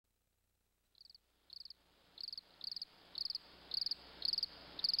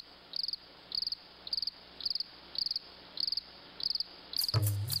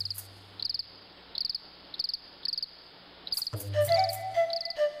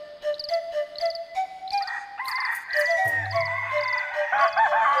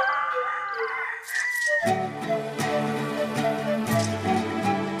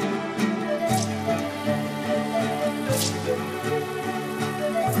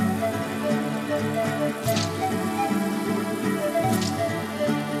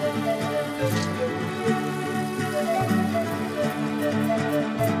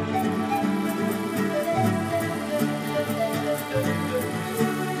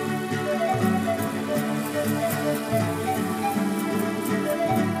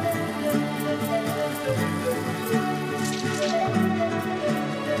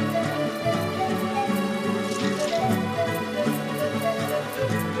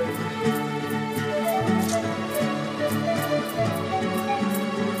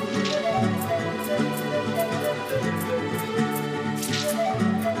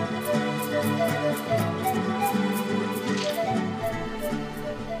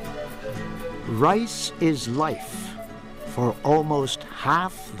Rice is life for almost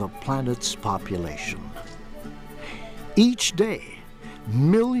half the planet's population. Each day,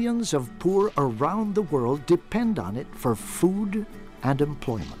 millions of poor around the world depend on it for food and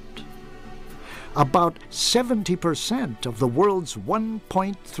employment. About 70% of the world's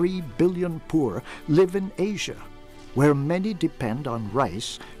 1.3 billion poor live in Asia, where many depend on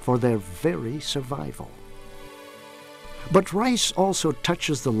rice for their very survival. But rice also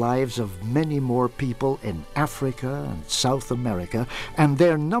touches the lives of many more people in Africa and South America, and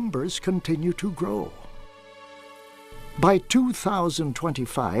their numbers continue to grow. By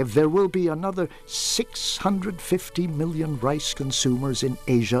 2025, there will be another 650 million rice consumers in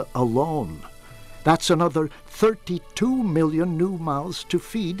Asia alone. That's another 32 million new mouths to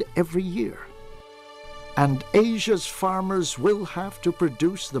feed every year. And Asia's farmers will have to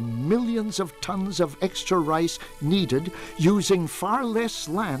produce the millions of tons of extra rice needed using far less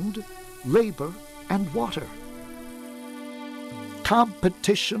land, labor, and water.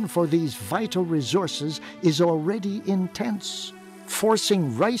 Competition for these vital resources is already intense,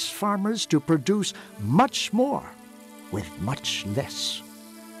 forcing rice farmers to produce much more with much less.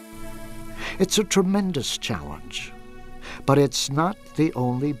 It's a tremendous challenge, but it's not the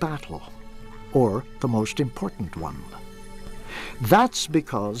only battle, or the most important one. That's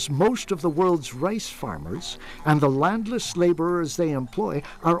because most of the world's rice farmers and the landless laborers they employ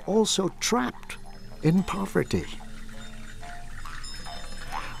are also trapped in poverty.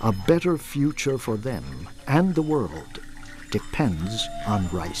 A better future for them and the world depends on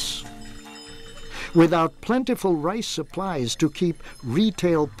rice. Without plentiful rice supplies to keep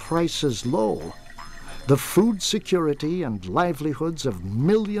retail prices low, the food security and livelihoods of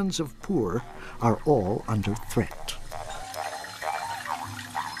millions of poor are all under threat.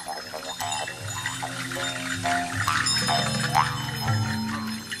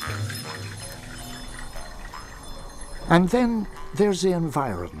 And then there's the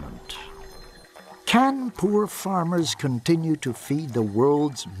environment. Can poor farmers continue to feed the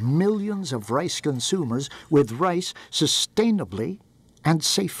world's millions of rice consumers with rice sustainably and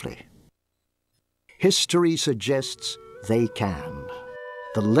safely? History suggests they can.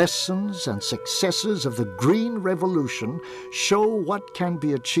 The lessons and successes of the Green Revolution show what can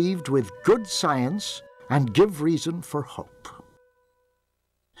be achieved with good science and give reason for hope.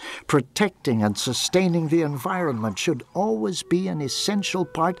 Protecting and sustaining the environment should always be an essential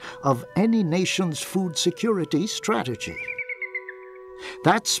part of any nation's food security strategy.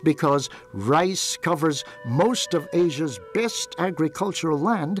 That's because rice covers most of Asia's best agricultural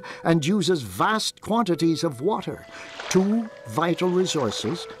land and uses vast quantities of water, two vital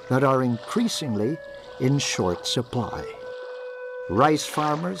resources that are increasingly in short supply. Rice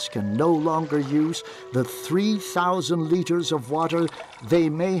farmers can no longer use the 3,000 liters of water they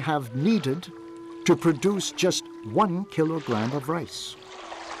may have needed to produce just 1 kilogram of rice.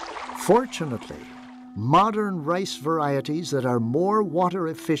 Fortunately, modern rice varieties that are more water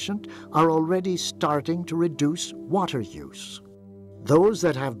efficient are already starting to reduce water use. Those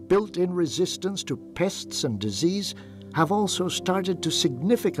that have built-in resistance to pests and disease have also started to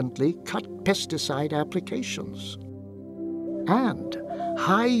significantly cut pesticide applications. And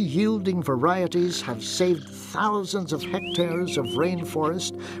high-yielding varieties have saved thousands of hectares of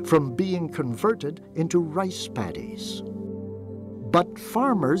rainforest from being converted into rice paddies. But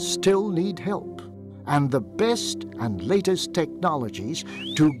farmers still need help and the best and latest technologies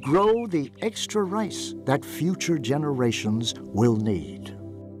to grow the extra rice that future generations will need.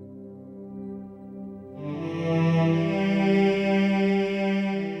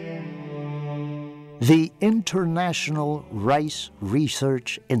 The International Rice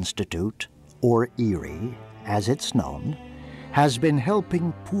Research Institute, or IRRI, as it's known, has been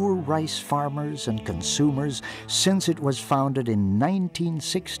helping poor rice farmers and consumers since it was founded in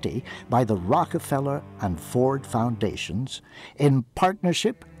 1960 by the Rockefeller and Ford Foundations in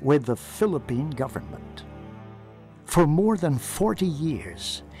partnership with the Philippine government. For more than 40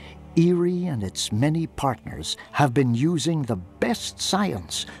 years, IRRI and its many partners have been using the best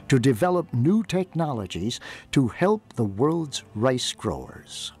science to develop new technologies to help the world's rice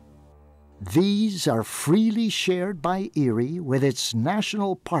growers. These are freely shared by IRRI with its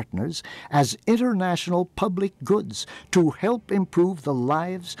national partners as international public goods to help improve the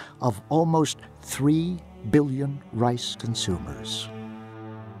lives of almost 3 billion rice consumers.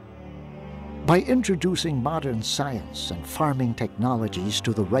 By introducing modern science and farming technologies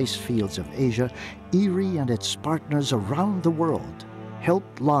to the rice fields of Asia, IRRI and its partners around the world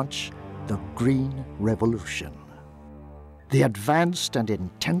helped launch the Green Revolution. The advanced and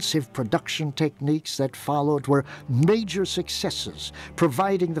intensive production techniques that followed were major successes,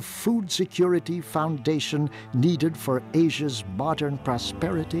 providing the food security foundation needed for Asia's modern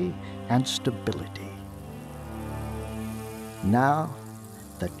prosperity and stability. Now,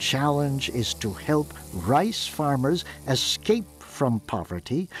 the challenge is to help rice farmers escape from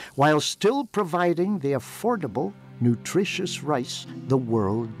poverty while still providing the affordable, nutritious rice the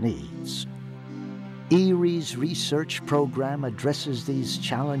world needs. IRRI's research program addresses these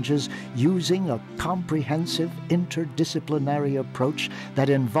challenges using a comprehensive interdisciplinary approach that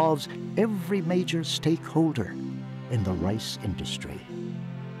involves every major stakeholder in the rice industry.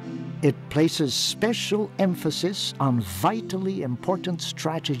 It places special emphasis on vitally important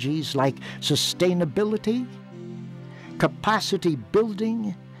strategies like sustainability, capacity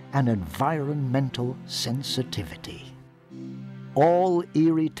building, and environmental sensitivity. All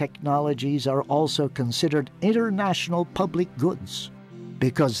IRRI technologies are also considered international public goods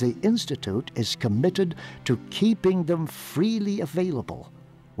because the Institute is committed to keeping them freely available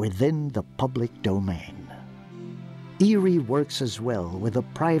within the public domain. IRRI works as well with the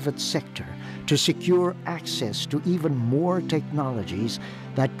private sector to secure access to even more technologies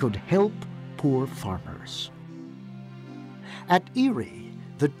that could help poor farmers. At IRRI,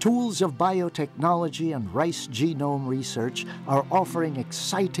 the tools of biotechnology and rice genome research are offering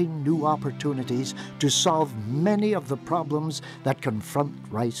exciting new opportunities to solve many of the problems that confront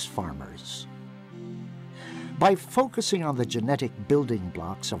rice farmers. By focusing on the genetic building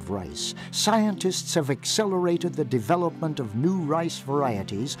blocks of rice, scientists have accelerated the development of new rice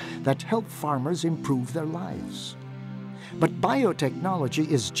varieties that help farmers improve their lives. But biotechnology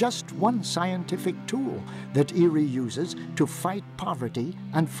is just one scientific tool that IRRI uses to fight poverty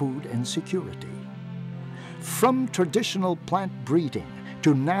and food insecurity. From traditional plant breeding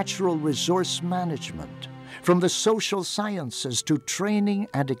to natural resource management, from the social sciences to training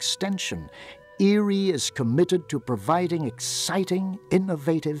and extension, IRRI is committed to providing exciting,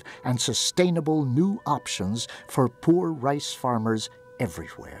 innovative, and sustainable new options for poor rice farmers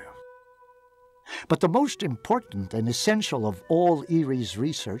everywhere. But the most important and essential of all IRRI's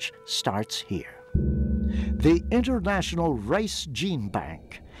research starts here. The International Rice Gene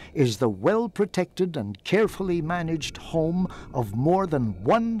Bank is the well-protected and carefully managed home of more than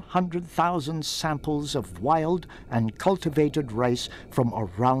 100,000 samples of wild and cultivated rice from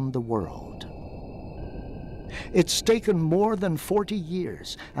around the world. It's taken more than 40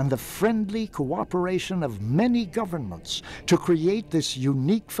 years and the friendly cooperation of many governments to create this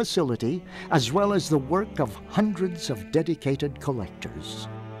unique facility, as well as the work of hundreds of dedicated collectors.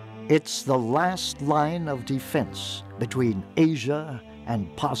 It's the last line of defense between Asia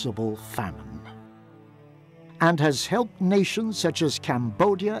and possible famine, and has helped nations such as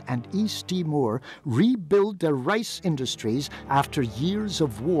Cambodia and East Timor rebuild their rice industries after years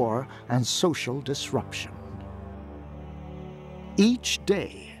of war and social disruption. Each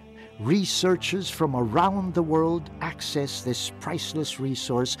day, researchers from around the world access this priceless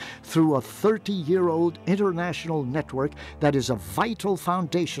resource through a 30-year-old international network that is a vital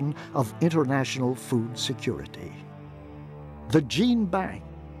foundation of international food security. The Gene Bank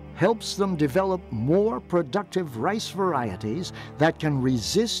helps them develop more productive rice varieties that can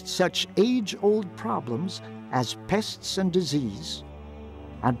resist such age-old problems as pests and disease,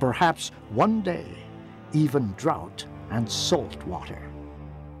 and perhaps one day, even drought and salt water.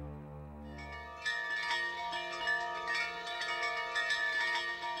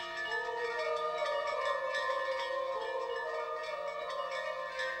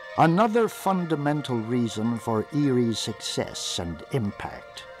 Another fundamental reason for IRRI's success and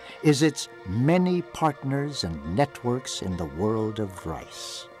impact is its many partners and networks in the world of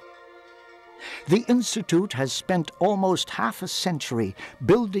rice. The Institute has spent almost half a century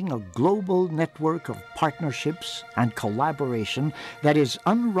building a global network of partnerships and collaboration that is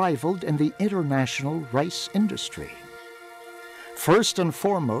unrivaled in the international rice industry. First and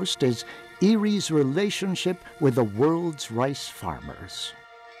foremost is IRRI's relationship with the world's rice farmers.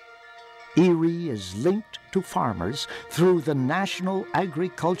 IRRI is linked to farmers through the national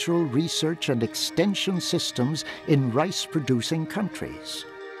agricultural research and extension systems in rice-producing countries,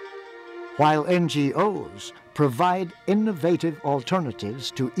 while NGOs provide innovative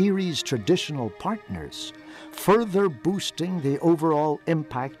alternatives to IRRI's traditional partners, further boosting the overall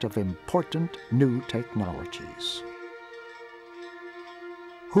impact of important new technologies.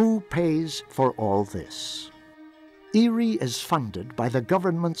 Who pays for all this? IRRI is funded by the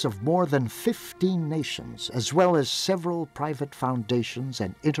governments of more than 15 nations, as well as several private foundations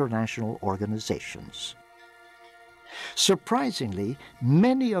and international organizations. Surprisingly,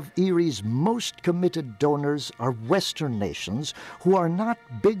 many of IRRI's most committed donors are Western nations who are not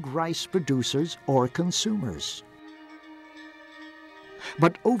big rice producers or consumers.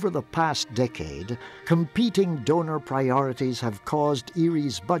 But over the past decade, competing donor priorities have caused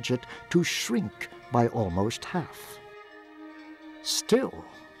IRRI's budget to shrink by almost half. Still,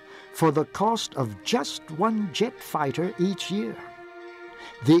 for the cost of just one jet fighter each year,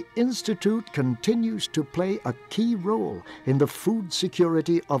 the Institute continues to play a key role in the food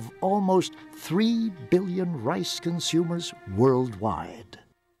security of almost 3 billion rice consumers worldwide.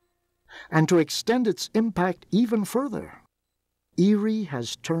 And to extend its impact even further, IRRI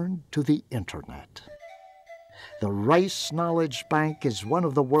has turned to the Internet. The Rice Knowledge Bank is one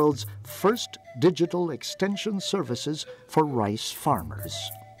of the world's first digital extension services for rice farmers.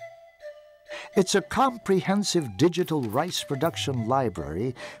 It's a comprehensive digital rice production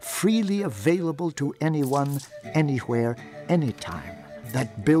library freely available to anyone, anywhere, anytime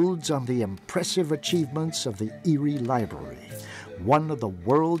that builds on the impressive achievements of the IRRI Library, one of the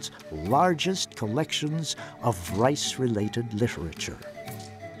world's largest collections of rice-related literature.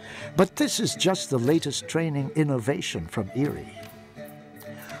 But this is just the latest training innovation from IRRI.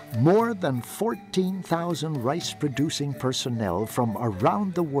 More than 14,000 rice-producing personnel from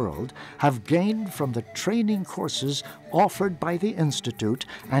around the world have gained from the training courses offered by the Institute,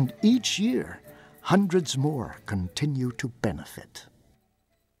 and each year, hundreds more continue to benefit.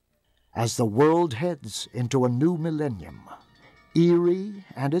 As the world heads into a new millennium, IRRI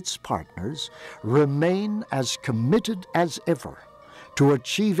and its partners remain as committed as ever to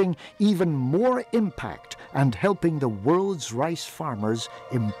achieving even more impact and helping the world's rice farmers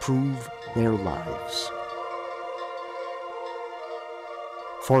improve their lives.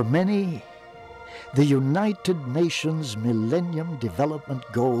 For many, the United Nations Millennium Development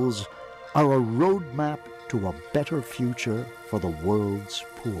Goals are a roadmap to a better future for the world's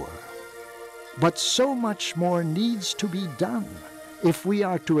poor. But so much more needs to be done if we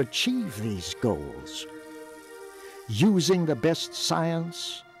are to achieve these goals. Using the best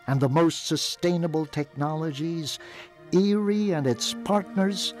science and the most sustainable technologies, IRRI and its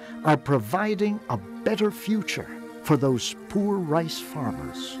partners are providing a better future for those poor rice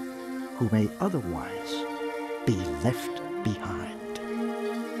farmers who may otherwise be left behind.